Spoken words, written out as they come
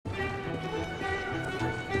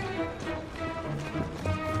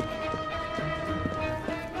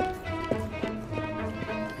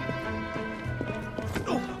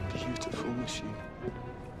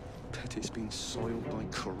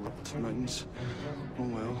Mountains. Oh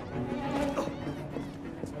well.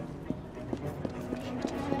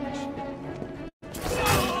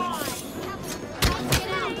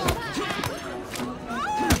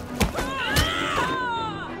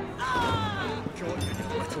 God, you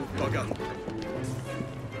little bugger.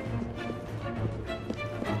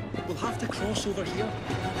 We'll have to cross over here.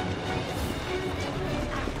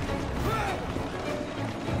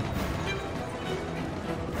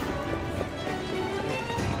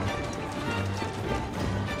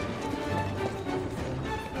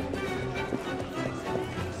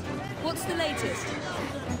 What's the latest?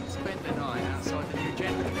 Spent the night outside the new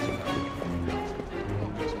gentleman's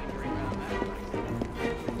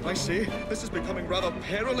I say, this is becoming rather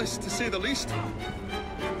perilous, to say the least.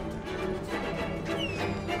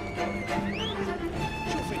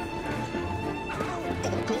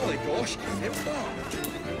 Oh, golly gosh, help that!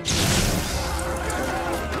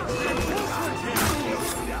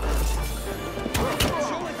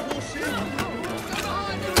 Jolly close in.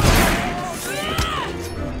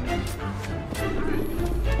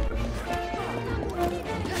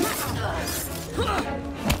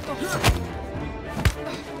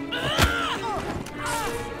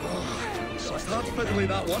 Hard fiddly,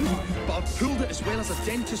 that one, but I've pulled it as well as a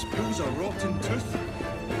dentist pulls a rotten tooth.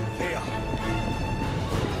 There.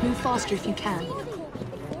 Move faster if you can.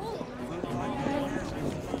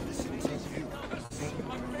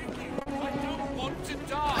 I don't want to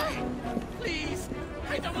die! Please!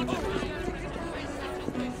 I don't want to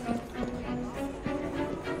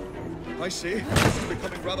I say, this is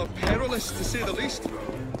becoming rather perilous, to say the least.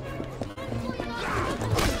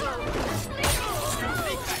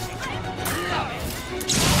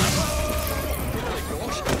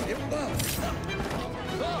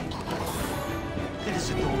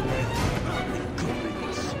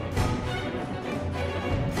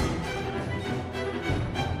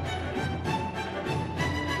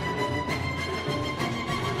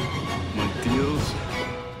 My dears,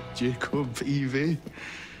 Jacob, Evie,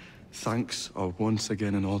 thanks are once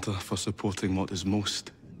again in order for supporting what is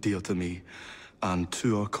most dear to me and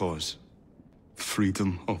to our cause,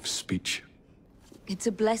 freedom of speech. It's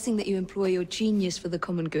a blessing that you employ your genius for the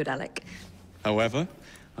common good, Alec. However,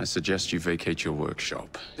 I suggest you vacate your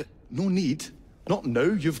workshop. No need. Not now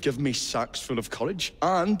you've given me sacks full of courage.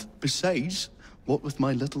 And, besides, what with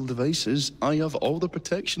my little devices, I have all the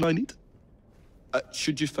protection I need.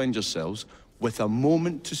 Should you find yourselves with a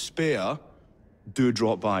moment to spare, do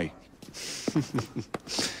drop by.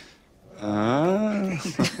 Ah.